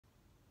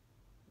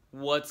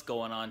What's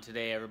going on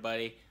today,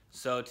 everybody?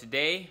 So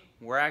today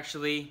we're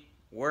actually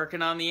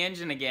working on the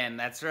engine again.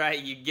 That's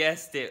right, you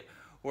guessed it.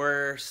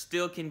 We're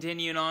still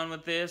continuing on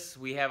with this.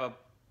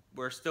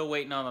 We're still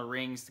waiting on the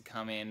rings to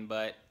come in,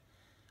 but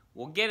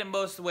we'll get it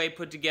most of the way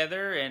put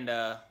together and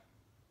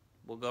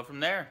we'll go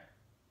from there.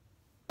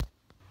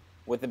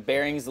 With the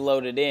bearings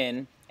loaded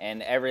in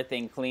and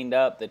everything cleaned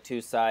up, the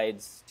two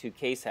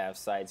case half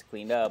sides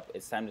cleaned up,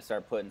 it's time to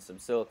start putting some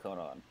silicone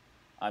on.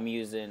 I'm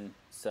using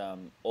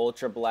some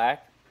ultra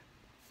black.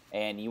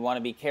 And you want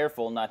to be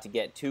careful not to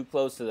get too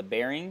close to the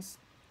bearings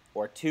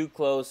or too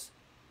close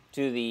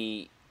to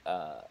the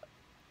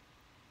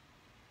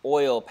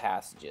oil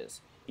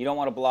passages. You don't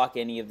want to block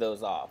any of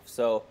those off.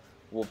 So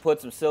we'll put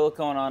some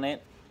silicone on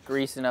it,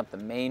 greasing up the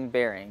main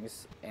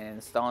bearings and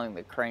installing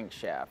the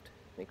crankshaft.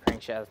 The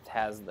crankshaft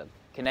has the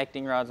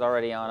connecting rods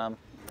already on them,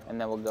 and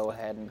then we'll go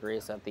ahead and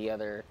grease up the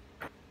other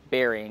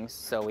bearings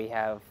so we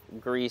have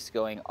grease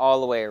going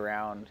all the way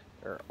around,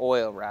 or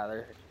oil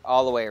rather,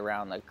 all the way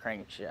around the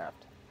crankshaft.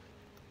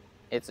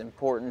 It's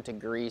important to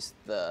grease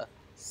the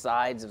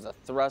sides of the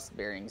thrust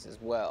bearings as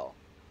well.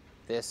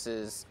 This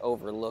is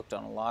overlooked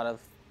on a lot of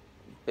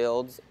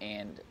builds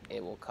and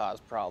it will cause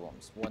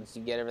problems. Once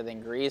you get everything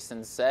greased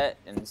and set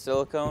and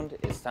siliconed,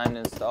 it's time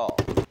to install.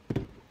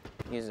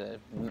 Use a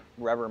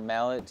rubber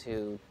mallet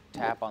to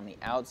tap on the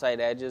outside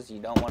edges. You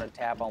don't want to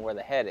tap on where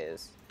the head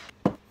is,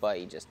 but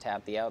you just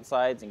tap the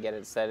outsides and get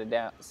it set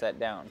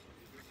down.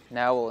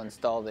 Now we'll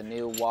install the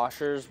new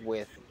washers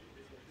with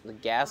the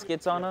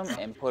gaskets on them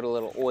and put a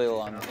little oil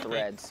on the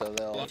threads so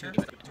they'll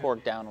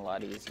torque down a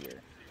lot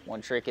easier.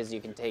 One trick is you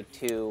can take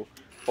two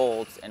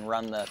bolts and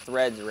run the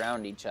threads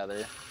around each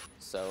other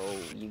so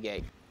you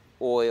get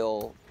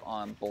oil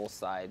on both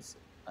sides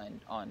and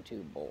on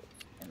two bolts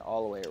and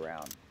all the way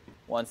around.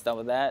 Once done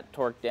with that,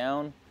 torque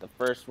down. The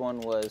first one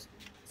was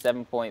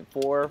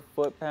 7.4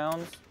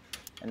 foot-pounds,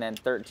 and then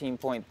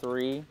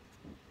 13.3,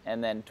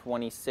 and then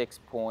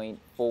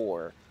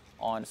 26.4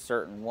 on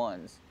certain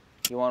ones.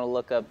 You want to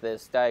look up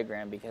this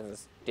diagram because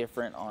it's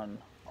different on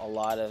a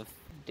lot of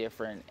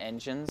different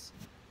engines.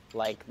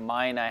 Like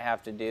mine, I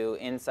have to do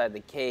inside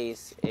the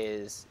case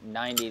is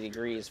 90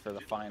 degrees for the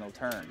final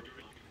turn,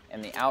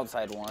 and the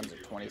outside ones are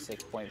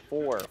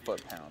 26.4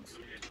 foot-pounds.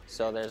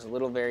 So there's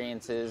little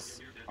variances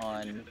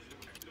on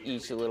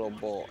each little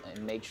bolt,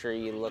 and make sure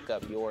you look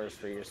up yours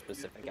for your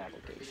specific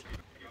application.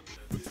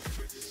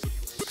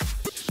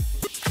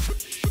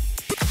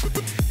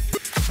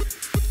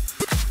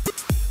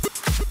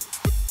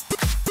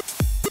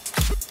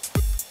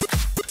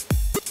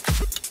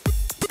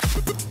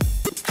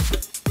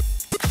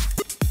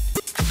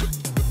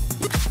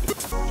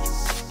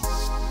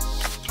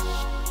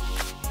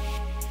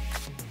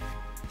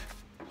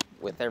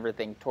 With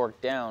everything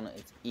torqued down,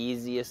 it's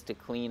easiest to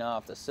clean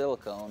off the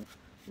silicone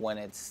when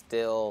it's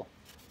still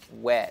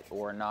wet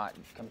or not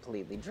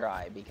completely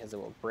dry, because it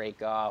will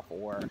break off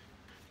or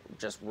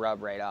just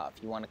rub right off.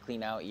 You want to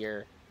clean out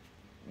your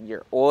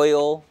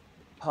oil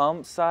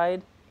pump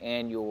side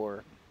and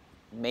your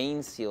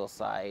main seal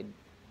side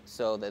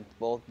so that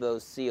both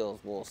those seals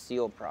will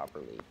seal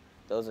properly.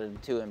 Those are the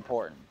two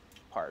important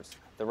parts.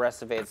 The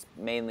rest of it's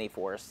mainly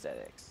for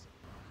aesthetics.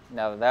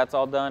 Now that that's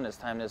all done, it's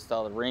time to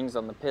install the rings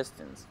on the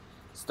pistons.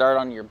 Start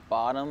on your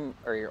bottom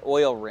or your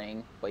oil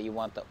ring, but you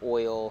want the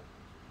oil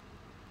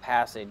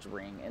passage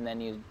ring, and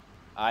then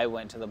I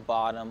went to the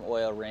bottom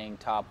oil ring,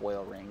 top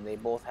oil ring. They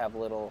both have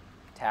little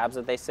tabs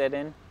that they sit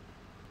in,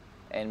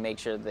 and make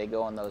sure that they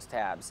go on those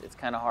tabs. It's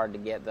kind of hard to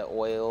get the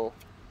oil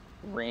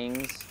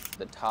rings,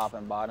 the top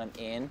and bottom,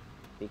 in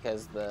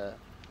because the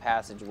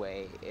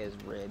passageway is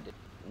rigged.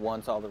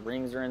 Once all the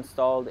rings are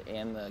installed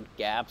and the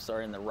gaps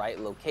are in the right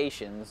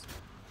locations,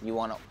 you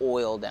want to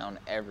oil down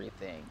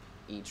everything.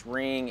 Each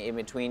ring, in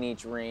between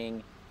each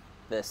ring,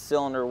 the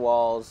cylinder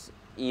walls,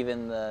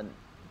 even the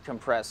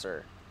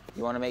compressor.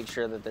 You want to make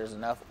sure that there's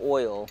enough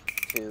oil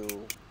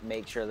to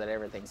make sure that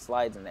everything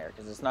slides in there,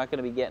 because it's not going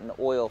to be getting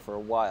oil for a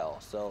while.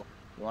 So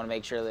you want to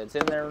make sure that it's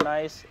in there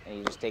nice, and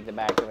you just take the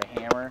back of a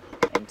hammer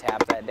and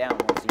tap that down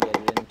once you get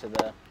it into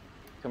the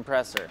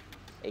compressor.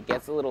 It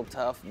gets a little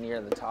tough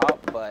near the top,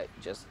 but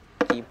just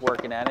keep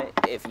working at it.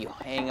 If you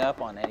hang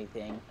up on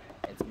anything,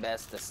 it's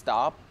best to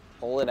stop,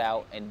 pull it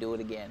out, and do it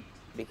again.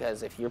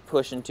 Because if you're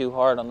pushing too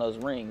hard on those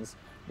rings,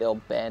 they'll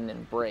bend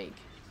and break.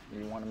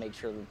 You want to make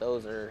sure that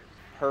those are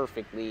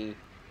perfectly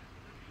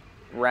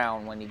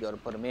round when you go to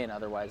put them in,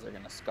 otherwise they're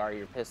going to scar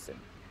your piston.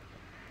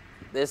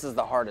 This is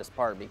the hardest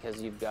part because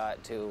you've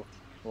got to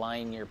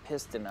line your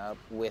piston up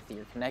with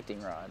your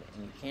connecting rod,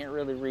 and you can't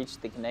really reach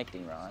the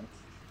connecting rod,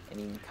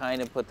 and you can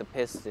kind of put the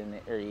piston,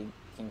 or you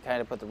can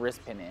kind of put the wrist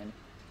pin in,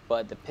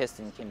 but the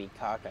piston can be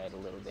cockeyed a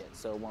little bit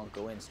so it won't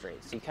go in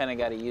straight. So you kind of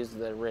got to use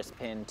the wrist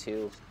pin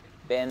to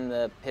bend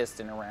the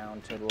piston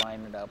around to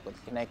line it up with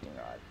the connecting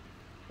rod.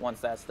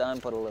 Once that's done,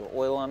 put a little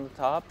oil on the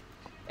top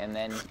and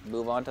then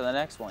move on to the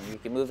next one. You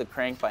can move the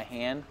crank by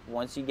hand.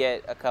 Once you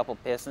get a couple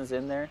pistons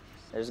in there,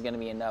 there's going to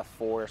be enough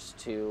force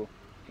to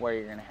where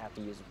you're going to have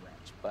to use a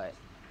wrench. But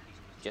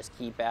just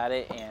keep at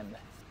it and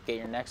get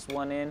your next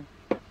one in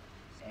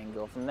and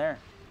go from there.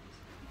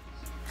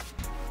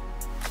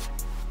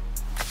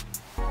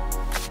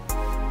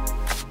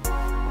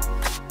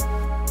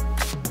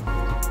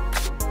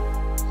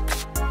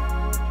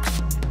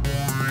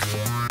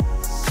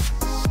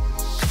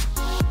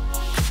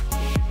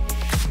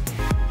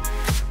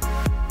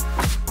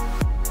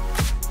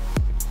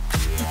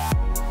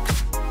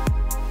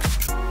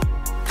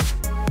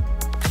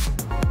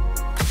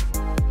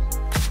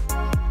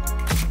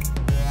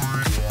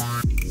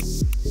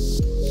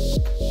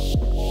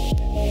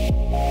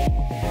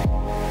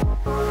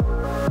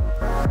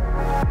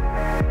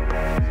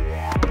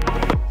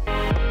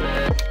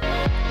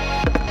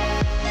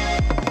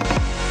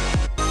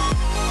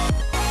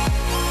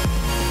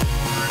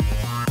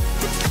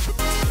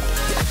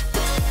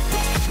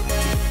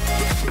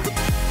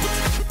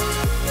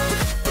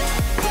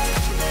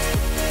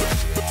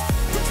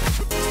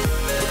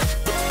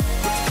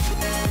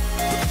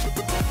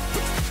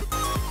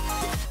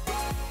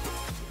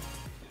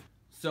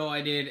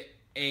 I did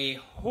a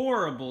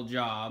horrible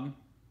job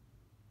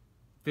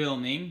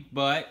filming,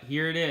 but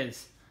here it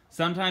is.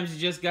 Sometimes you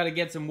just got to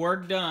get some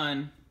work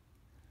done,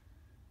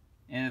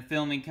 and the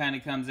filming kind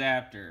of comes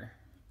after.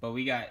 But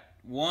we got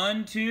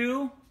 1,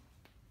 2,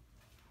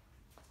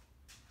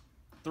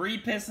 3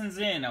 pistons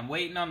in. I'm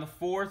waiting on the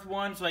 4th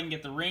one so I can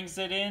get the ring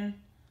set in,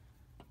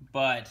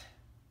 but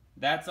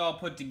that's all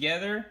put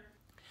together.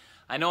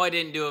 I know I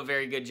didn't do a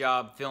very good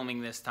job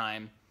filming this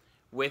time.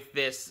 With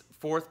this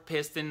 4th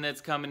piston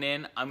that's coming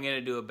in, I'm going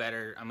to do a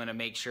better. I'm going to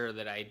make sure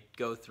that I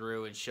go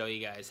through and show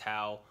you guys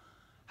how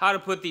to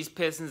put these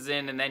pistons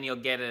in, and then you'll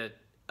get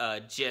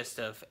a gist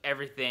of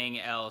everything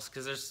else,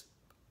 because there's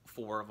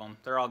 4 of them.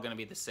 They're all going to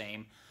be the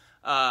same.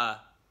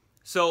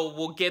 So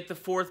we'll get the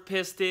 4th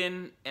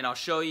piston, and I'll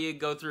show you,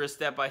 go through a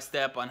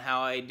step-by-step on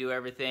how I do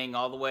everything,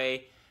 all the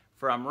way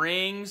from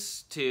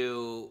rings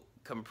to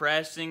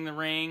compressing the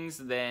rings,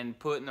 then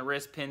putting the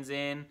wrist pins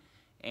in,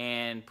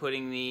 and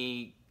putting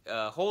the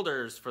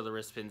holders for the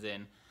wrist pins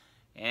in.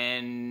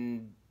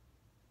 And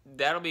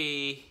that'll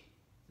be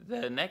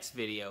the next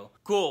video.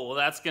 Cool, well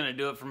that's gonna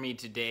do it for me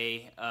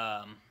today.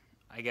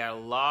 I got a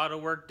lot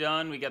of work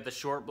done. We got the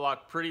short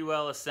block pretty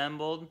well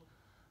assembled.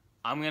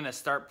 I'm gonna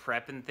start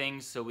prepping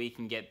things so we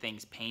can get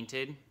things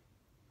painted,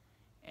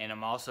 and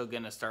I'm also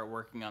gonna start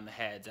working on the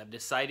heads. I've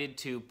decided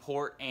to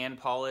port and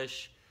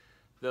polish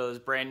those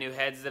brand new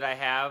heads that I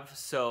have,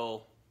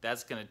 so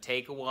that's gonna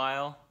take a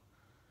while,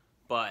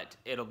 but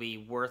it'll be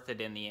worth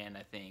it in the end,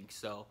 I think.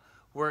 So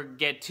we'll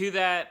get to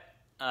that.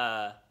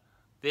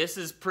 This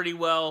is pretty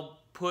well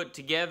put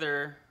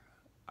together.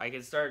 I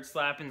can start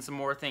slapping some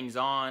more things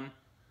on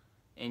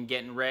and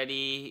getting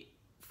ready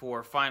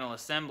for final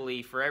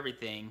assembly for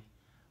everything,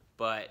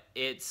 but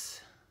it's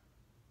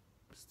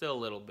still a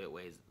little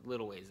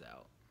ways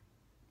out.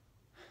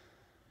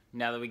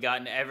 Now that we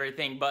got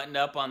everything buttoned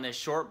up on this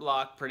short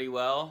block pretty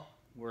well,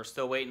 we're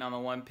still waiting on the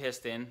 1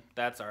 piston.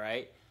 That's all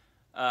right.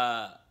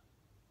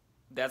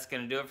 That's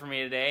gonna do it for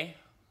me today.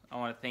 I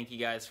want to thank you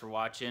guys for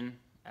watching.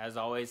 As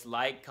always,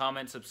 like,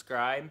 comment,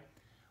 subscribe.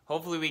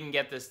 Hopefully we can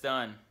get this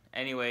done.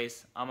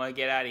 Anyways, I'm gonna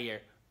get out of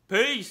here.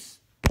 Peace!